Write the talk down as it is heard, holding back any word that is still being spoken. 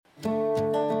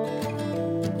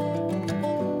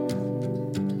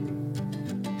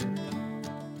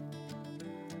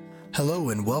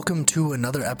and welcome to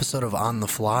another episode of On the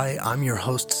Fly. I'm your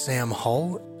host, Sam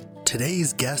Hull.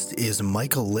 Today's guest is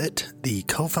Michael Litt, the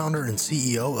co-founder and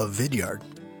CEO of Vidyard.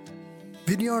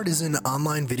 Vidyard is an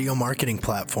online video marketing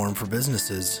platform for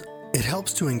businesses. It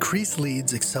helps to increase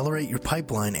leads, accelerate your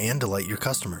pipeline, and delight your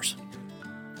customers.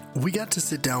 We got to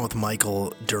sit down with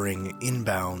Michael during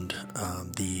Inbound,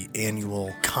 the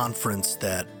annual conference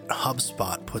that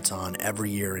HubSpot puts on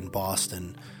every year in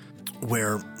Boston,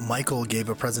 where Michael gave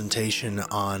a presentation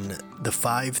on the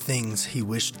 5 things he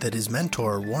wished that his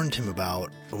mentor warned him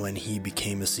about when he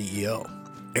became a CEO.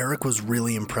 Eric was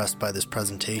really impressed by this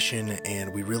presentation,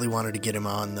 and we really wanted to get him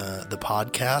on the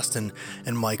podcast, and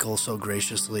Michael so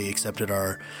graciously accepted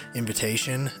our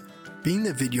invitation. Being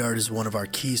that Vidyard is one of our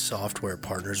key software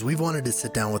partners, we've wanted to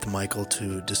sit down with Michael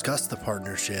to discuss the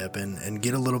partnership and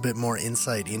get a little bit more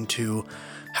insight into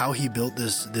how he built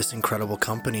this incredible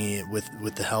company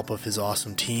with the help of his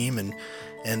awesome team and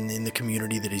in the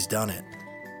community that he's done it.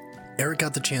 Eric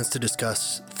got the chance to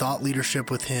discuss thought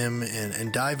leadership with him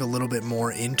and dive a little bit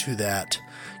more into that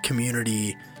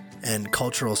community and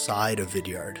cultural side of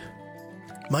Vidyard.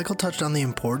 Michael touched on the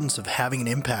importance of having an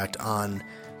impact on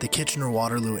the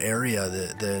Kitchener-Waterloo area,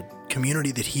 the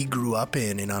community that he grew up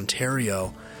in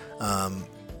Ontario,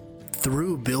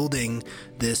 through building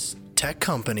this tech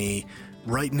company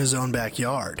right in his own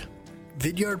backyard.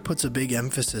 Vidyard puts a big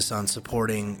emphasis on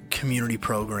supporting community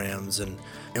programs and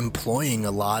employing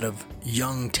a lot of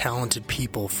young, talented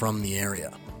people from the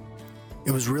area.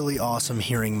 It was really awesome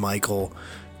hearing Michael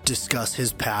discuss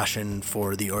his passion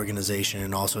for the organization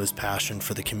and also his passion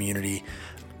for the community.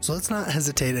 So let's not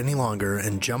hesitate any longer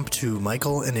and jump to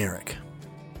Michael and Eric.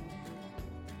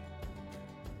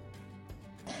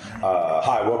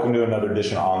 Hi, welcome to another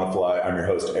edition of On the Fly. I'm your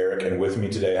host, Eric, and with me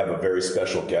today I have a very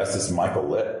special guest. This is Michael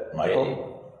Litt. Michael? Hey.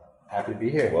 Happy to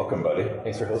be here. Welcome, buddy.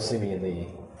 Thanks for hosting me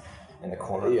in the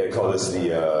corner. Yeah, I call this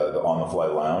the On the Fly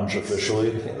Lounge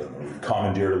officially.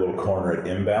 Commandeered a little corner at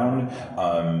Inbound.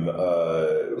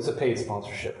 It's a paid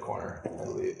sponsorship corner.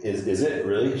 Is it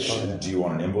really? Do you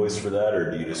want an invoice for that,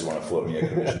 or do you just want to float me a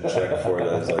commission check for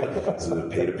that? Is it a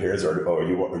paid appearance, or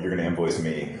you're going to invoice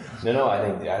me? No. I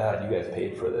thought you guys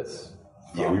paid for this.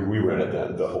 Yeah, we rented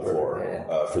the whole floor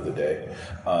for the day,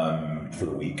 for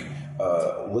the week.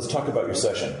 Let's talk about your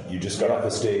session. You just got off the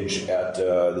stage at,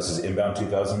 this is Inbound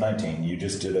 2019. You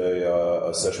just did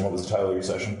a session. What was the title of your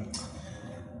session?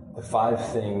 The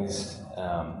 5 things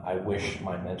I wish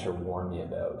my mentor warned me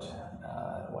about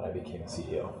when I became a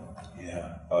CEO.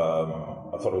 Yeah.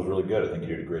 I thought it was really good. I think you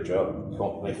did a great job.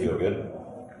 Cool. You feel good?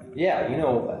 Yeah,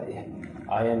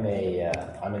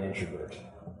 I'm an introvert,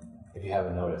 if you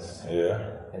haven't noticed. Yeah.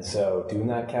 And so doing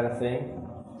that kind of thing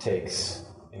takes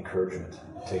encouragement,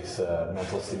 takes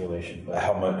mental stimulation. But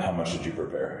how much did you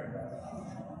prepare?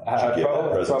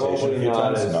 Probably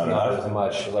not as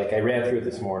much. Like I ran through it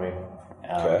this morning.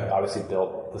 Obviously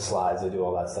built the slides. I do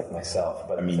all that stuff myself.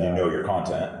 But you know your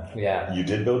content. Yeah. You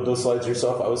did build those slides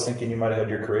yourself? I was thinking you might have had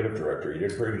your creative director. You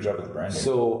did a pretty good job with the branding.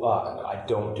 So I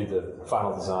don't do the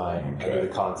final design. Okay. I do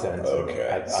the content.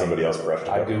 Okay. Somebody else brushed it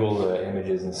up. I Google the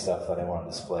images and stuff that I want to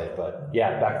display. But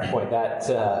yeah, back to the point.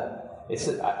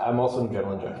 I'm also an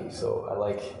adrenaline junkie, so I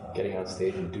like getting on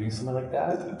stage and doing something like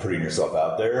that. Putting yourself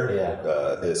out there, yeah.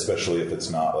 Especially if it's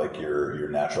not like your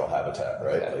natural habitat,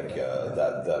 right? Exactly.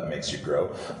 That makes you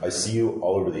grow. I see you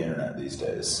all over the internet these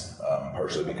days,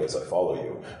 partially because I follow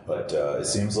you, but it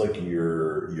seems like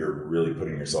you're really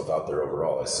putting yourself out there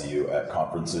overall. I see you at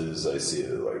conferences. I see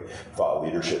like thought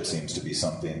leadership seems to be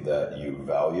something that you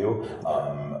value.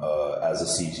 As a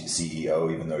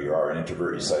CEO, even though you are an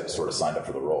introvert, you sort of signed up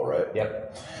for the role, right?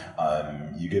 Yep.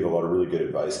 You gave a lot of really good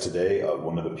advice today.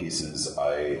 One of the pieces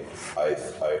I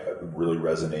really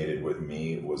resonated with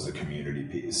me was the community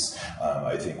piece.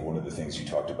 I think one of the things you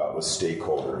talked about was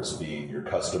stakeholders, being your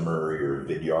customer, your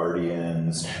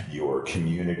Vidyardians, your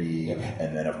community,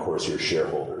 and then of course your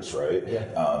shareholders, right? Yeah.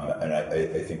 And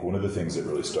I think one of the things that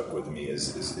really stuck with me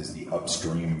is the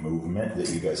upstream movement that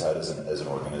you guys had as an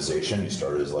organization. You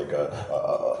started as like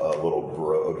a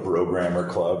little programmer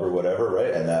club or whatever,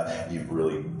 right? And that you've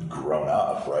really grown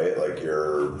up, right? Like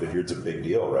Vidyard's a big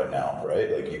deal right now,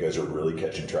 right? Like you guys are really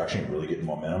catching traction, really getting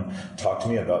momentum. Talk to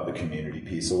me about the community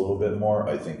piece a little bit more.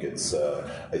 I think to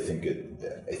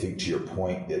your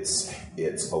point, it's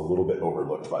a little bit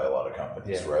overlooked by a lot of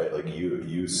companies, right? Like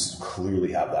you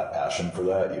clearly have that passion for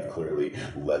that. You've clearly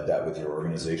led that with your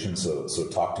organization. So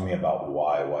talk to me about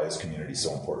why is community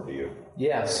so important to you?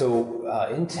 Yeah, so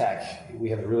in tech, we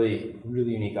have a really,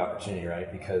 really unique opportunity,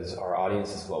 right? Because our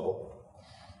audience is global.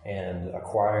 And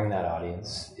acquiring that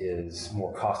audience is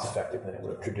more cost effective than it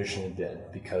would have traditionally been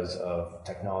because of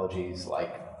technologies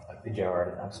like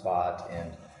Vidyard and HubSpot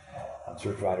and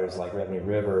service providers like Revenue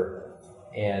River,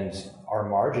 and our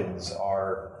margins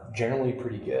are generally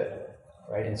pretty good,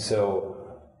 right? And so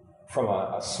from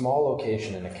a small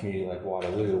location in a community like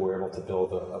Waterloo, we're able to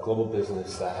build a global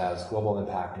business that has global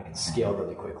impact and can scale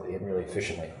really quickly and really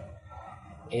efficiently.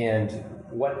 And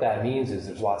what that means is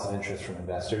there's lots of interest from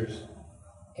investors.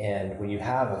 And when you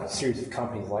have a series of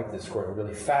companies like this growing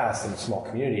really fast in a small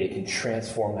community, it can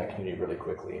transform that community really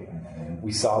quickly.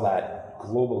 We saw that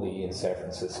globally in San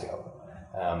Francisco.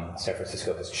 San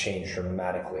Francisco has changed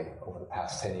dramatically over the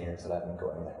past 10 years that I've been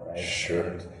going there, right? Sure.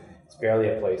 And it's barely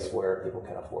a place where people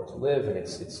can afford to live, and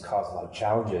it's caused a lot of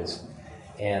challenges.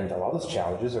 And a lot of those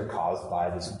challenges are caused by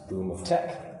this boom of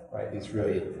tech, right? These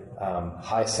really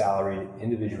high salaried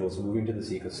individuals moving to this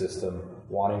ecosystem,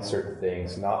 wanting certain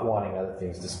things, not wanting other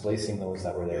things, displacing those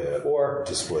that were there before.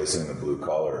 Displacing the blue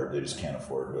collar, they just can't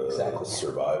afford to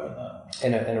survive in that.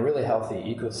 And a really healthy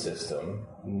ecosystem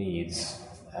needs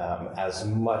as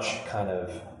much kind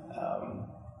of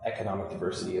economic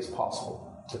diversity as possible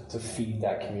to feed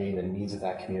that community, the needs of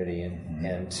that community,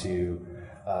 and to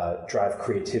drive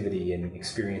creativity and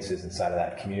experiences inside of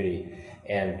that community.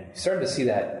 And started to see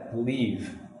that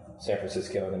leave San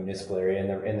Francisco and the municipal area,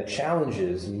 and the challenge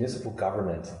is municipal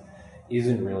government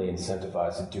isn't really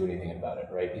incentivized to do anything about it,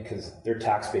 right? Because their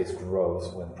tax base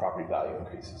grows when property value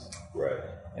increases. Right.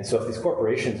 And so if these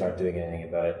corporations aren't doing anything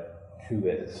about it, who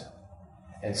is?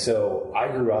 And so I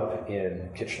grew up in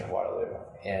Kitchener-Waterloo,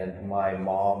 and my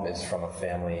mom is from a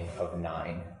family of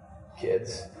 9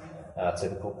 kids,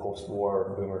 typical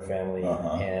post-war boomer family,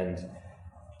 and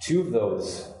 2 of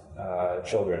those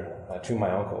children, 2 of my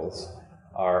uncles,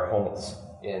 are homeless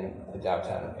in the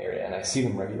downtown area, and I see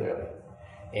them regularly.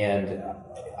 And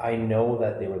I know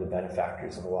that they were the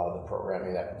benefactors of a lot of the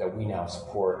programming that we now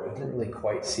support, but didn't really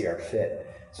quite see our fit.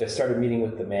 So I started meeting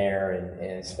with the mayor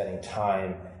and spending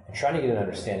time and trying to get an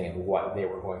understanding of what they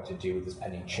were going to do with this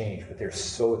pending change. But they're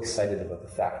so excited about the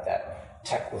fact that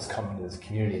tech was coming to this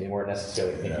community. They weren't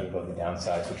necessarily thinking about the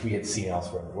downsides, which we had seen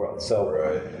elsewhere in the world.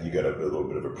 So you got a little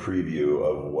bit of a preview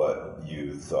of what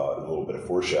you thought, a little bit of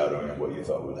foreshadowing of what you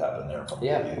thought would happen there from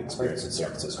what you experienced in San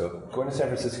Francisco. Going to San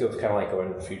Francisco is kind of like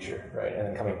going to the future, right? And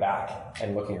then coming back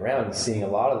and looking around and seeing a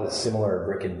lot of the similar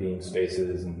brick and beam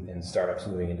spaces and startups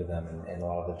moving into them, and a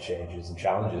lot of the changes and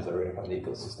challenges that are going to come to the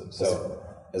ecosystem. So,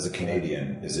 as a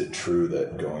Canadian, is it true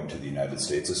that going to the United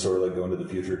States is sort of like going to the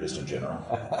future, just in general?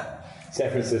 San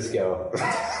Francisco.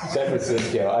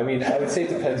 I mean, I would say it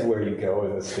depends where you go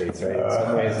in the States, right? In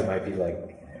some ways, it might be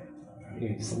like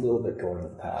just a little bit going to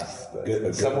the past, but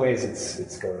in some ways,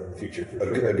 it's going to the future.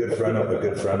 For sure. A good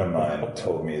friend of mine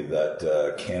told me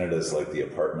that Canada is like the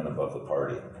apartment above the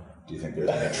party. Do you think there's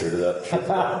any truth to that?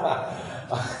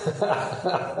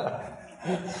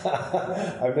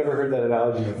 I've never heard that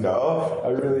analogy before. No? I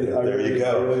really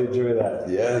enjoy that.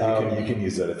 Yeah, you can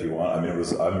use that if you want. I mean,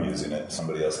 I'm using it.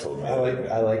 Somebody else told me.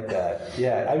 I like that.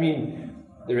 Yeah, I mean,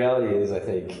 the reality is, I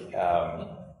think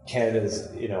Canada's,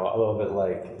 a little bit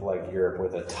like Europe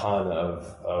with a ton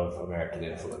of American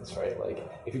influence, right? Like,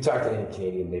 if you talk to any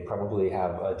Canadian, they probably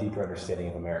have a deeper understanding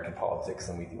of American politics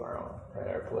than we do our own, right?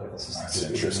 Our political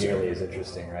system is nearly as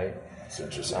interesting, right? It's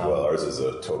interesting. Well, ours is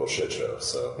a total shit show,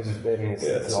 so it's an ultimate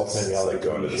reality. It's like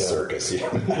going to the circus. Yeah,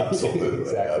 absolutely,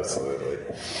 exactly. Absolutely.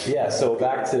 Yeah. So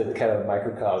back to kind of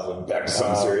microcosm. Back to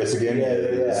something serious again.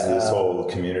 This whole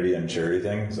community and charity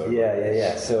thing. So.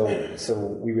 Yeah. So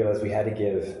we realized we had to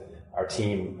give our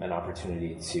team an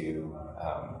opportunity to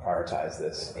prioritize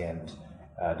this and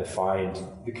define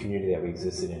the community that we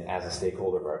existed in as a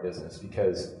stakeholder of our business,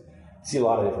 because I see a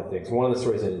lot of different things. One of the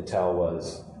stories I didn't tell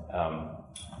was.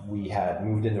 We had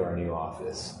moved into our new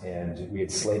office, and we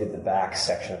had slated the back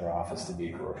section of our office to be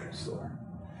a grocery store.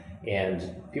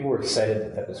 And people were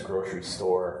excited that this grocery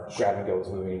store, Grab and Go, was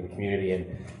moving into the community,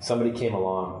 and somebody came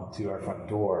along to our front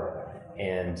door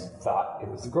and thought it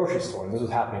was the grocery store, and this was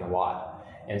happening a lot.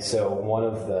 And so one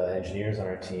of the engineers on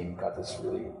our team got this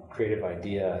really creative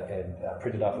idea and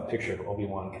printed off a picture of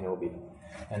Obi-Wan Kenobi.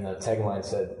 And the tagline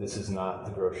said, "This is not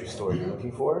the grocery store you're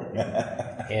looking for."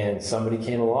 And somebody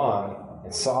came along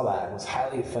and saw that and was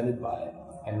highly offended by it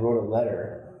and wrote a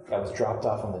letter that was dropped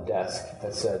off on the desk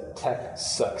that said, "Tech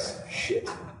sucks shit."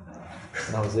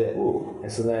 And that was it. Ooh.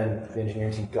 And so then the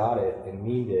engineering team got it and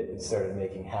memed it and started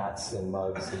making hats and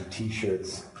mugs and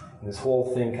t-shirts. And this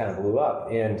whole thing kind of blew up.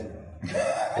 And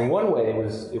in one way,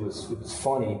 it was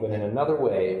funny, but in another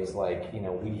way, it was like,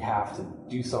 we have to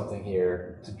do something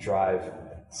here to drive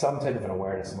some type of an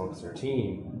awareness amongst our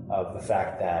team of the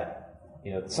fact that,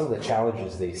 some of the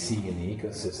challenges they see in the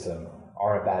ecosystem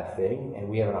are a bad thing, and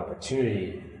we have an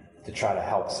opportunity to try to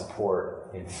help support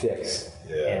and fix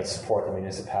and support the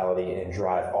municipality and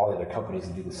drive all the other companies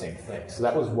to do the same thing. So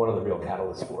that was one of the real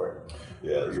catalysts for it.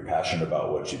 Yeah, you're passionate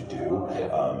about what you do.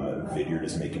 Vidyard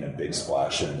is making a big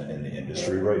splash in the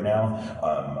industry right now.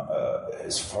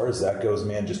 As far as that goes,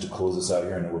 man, just to close this out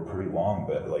here, I know we're pretty long,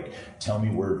 but like, tell me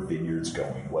where Vidyard's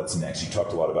going. What's next? You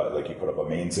talked a lot about, like, you put up a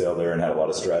mainsail there and had a lot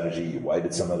of strategy. You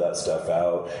whited some of that stuff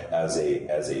out. As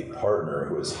a partner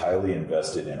who is highly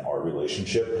invested in our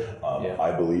relationship,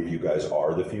 I believe you guys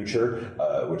are the future,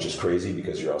 which is crazy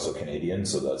because you're also Canadian,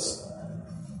 so that's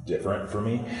different for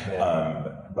me.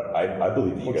 But I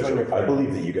believe that you guys are. I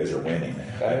believe that you guys are winning.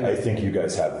 I think you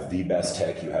guys have the best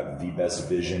tech. You have the best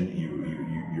vision.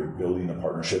 You're building the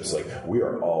partnerships. Like, we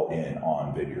are all in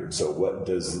on Vidyard. So what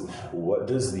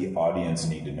does the audience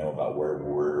need to know about where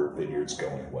Vidyard's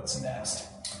going? What's next?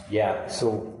 Yeah.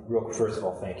 So first of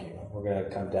all, thank you. We're going to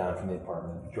come down from the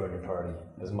apartment, join your party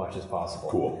as much as possible.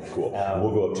 Cool.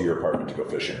 We'll go up to your apartment to go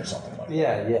fishing or something like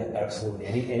that. Yeah, absolutely.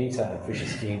 Anytime. Fishing,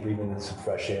 skiing, breathing in some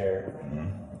fresh air,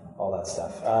 all that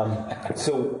stuff.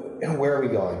 So where are we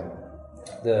going?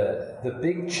 The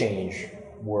big change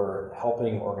we're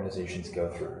helping organizations go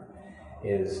through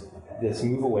is this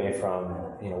move away from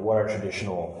what are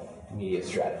traditional media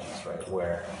strategies, right?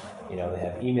 Where they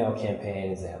have email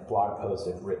campaigns, they have blog posts,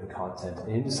 they have written content,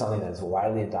 and into something that is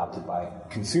widely adopted by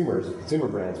consumers, consumer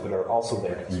brands, but are also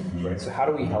their consumers, right? So how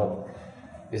do we help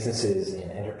businesses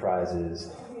and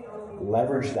enterprises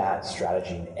leverage that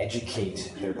strategy and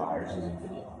educate their buyers using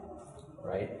video,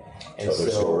 right? And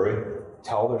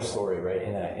tell their story, right,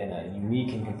 in a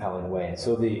unique and compelling way. And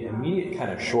so the immediate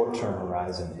kind of short-term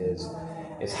horizon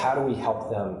is how do we help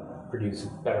them produce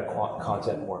better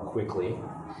content more quickly?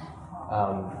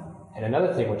 And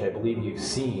another thing which I believe you've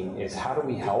seen is how do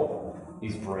we help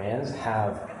these brands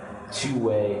have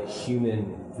two-way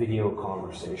human video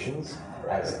conversations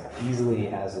as easily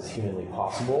as is humanly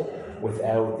possible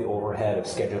without the overhead of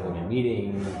scheduling a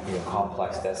meeting,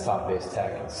 complex desktop-based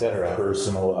tech, etc.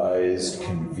 Personalized,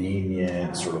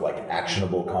 convenient, sort of like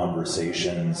actionable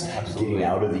conversations, getting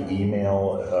out of the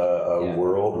email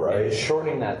world, right? And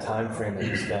shortening that time frame that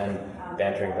you spend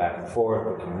bantering back and forth,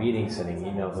 booking meetings, sending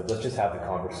emails. Like, let's just have the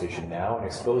conversation now and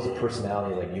expose a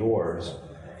personality like yours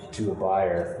to a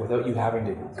buyer without you having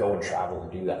to go and travel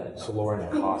to do that. So lowering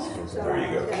the cost. There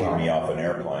you go. Keep me off an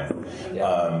airplane.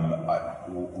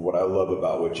 What I love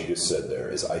about what you just said there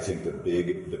is I think the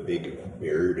big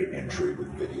barrier to entry with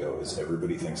video is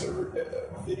everybody thinks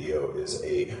video is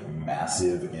a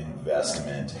massive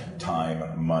investment,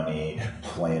 time, money,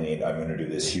 planning. I'm going to do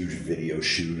this huge video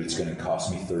shoot. It's going to cost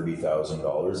me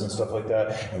 $30,000 and stuff like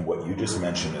that. And what you just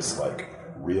mentioned is like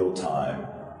real time,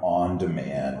 on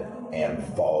demand, and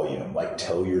volume. Like,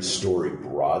 tell your story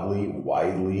broadly,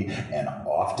 widely, and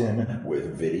often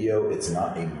with video. It's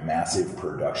not a massive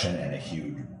production and a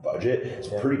huge budget. It's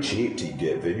pretty cheap to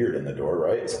get Vidyard in the door,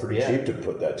 right? It's pretty cheap to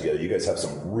put that together. You guys have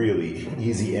some really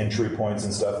easy entry points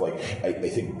and stuff. Like, I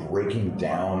think breaking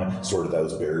down sort of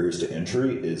those barriers to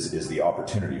entry is the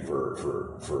opportunity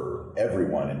for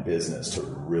everyone in business to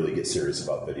really get serious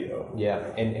about video. Yeah,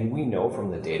 and we know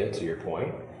from the data, to your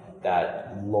point,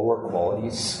 that lower quality,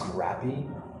 scrappy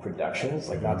productions,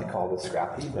 like, not to call this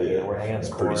scrappy, but we're hanging out in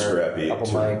the corner, pretty scrappy. Couple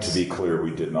mics. To be clear,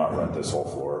 we did not rent this whole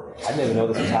floor. I didn't even know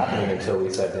this was happening until we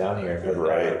sat down here. But,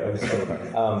 Right.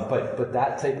 But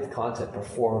that type of content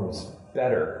performs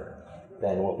better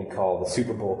than what we call the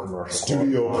Super Bowl commercial.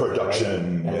 Studio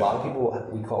production. Right? And a lot of people,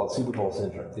 we call it Super Bowl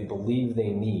syndrome. They believe they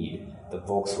need the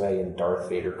Volkswagen Darth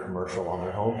Vader commercial on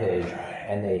their homepage,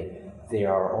 and they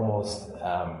are almost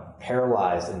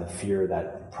paralyzed in the fear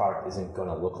that the product isn't going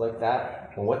to look like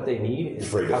that. And what they need is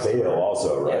afraid to fail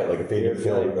also, right? Like,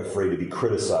 afraid to be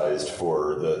criticized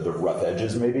for the rough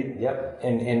edges, maybe. Yep.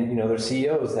 And there's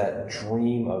CEOs that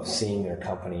dream of seeing their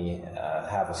company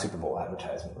have a Super Bowl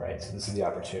advertisement, right? So this is the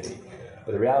opportunity.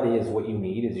 But the reality is, what you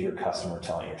need is your customer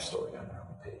telling your story on their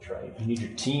homepage, right? You need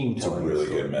your team telling your story. It's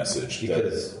a really good message.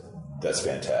 Because that's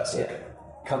fantastic. Yeah,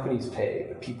 companies pay,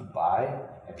 but people buy.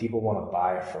 And people want to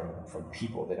buy from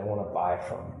people. They don't want to buy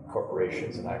from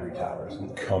corporations and ivory towers.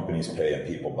 Companies pay and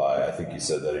people buy. I think you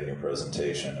said that in your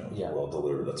presentation. It was well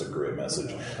delivered. That's a great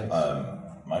message.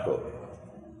 Michael,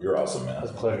 you're awesome, man.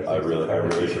 It's a pleasure. I really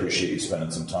appreciate you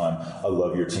spending some time. I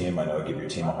love your team. I know I give your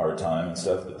team a hard time and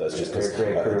stuff, but that's just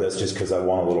because I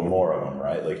want a little more of them,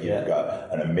 right? Like, you've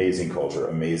got an amazing culture,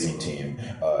 amazing team.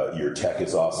 Your tech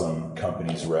is awesome.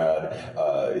 Company's rad.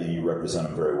 You represent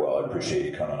them very well. I appreciate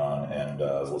you coming on, and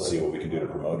we'll see what we can do to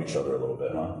promote each other a little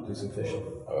bit, huh? Do some fishing.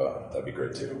 That'd be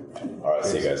great too. All right,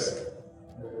 see you guys.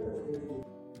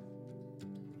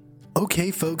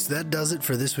 Okay, folks, that does it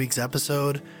for this week's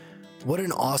episode. What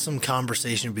an awesome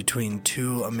conversation between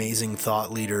two amazing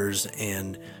thought leaders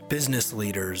and business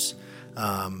leaders.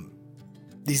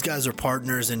 These guys are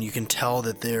partners, and you can tell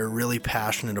that they're really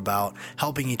passionate about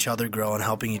helping each other grow and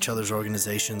helping each other's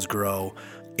organizations grow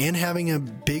and having a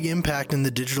big impact in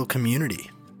the digital community.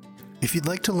 If you'd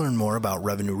like to learn more about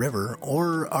Revenue River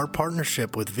or our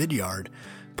partnership with Vidyard,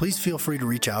 please feel free to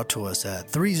reach out to us at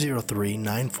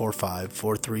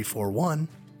 303-945-4341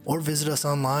 or visit us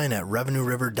online at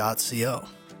revenueriver.co.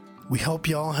 We hope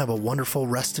y'all have a wonderful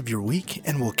rest of your week,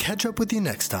 and we'll catch up with you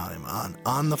next time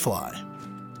on the Fly.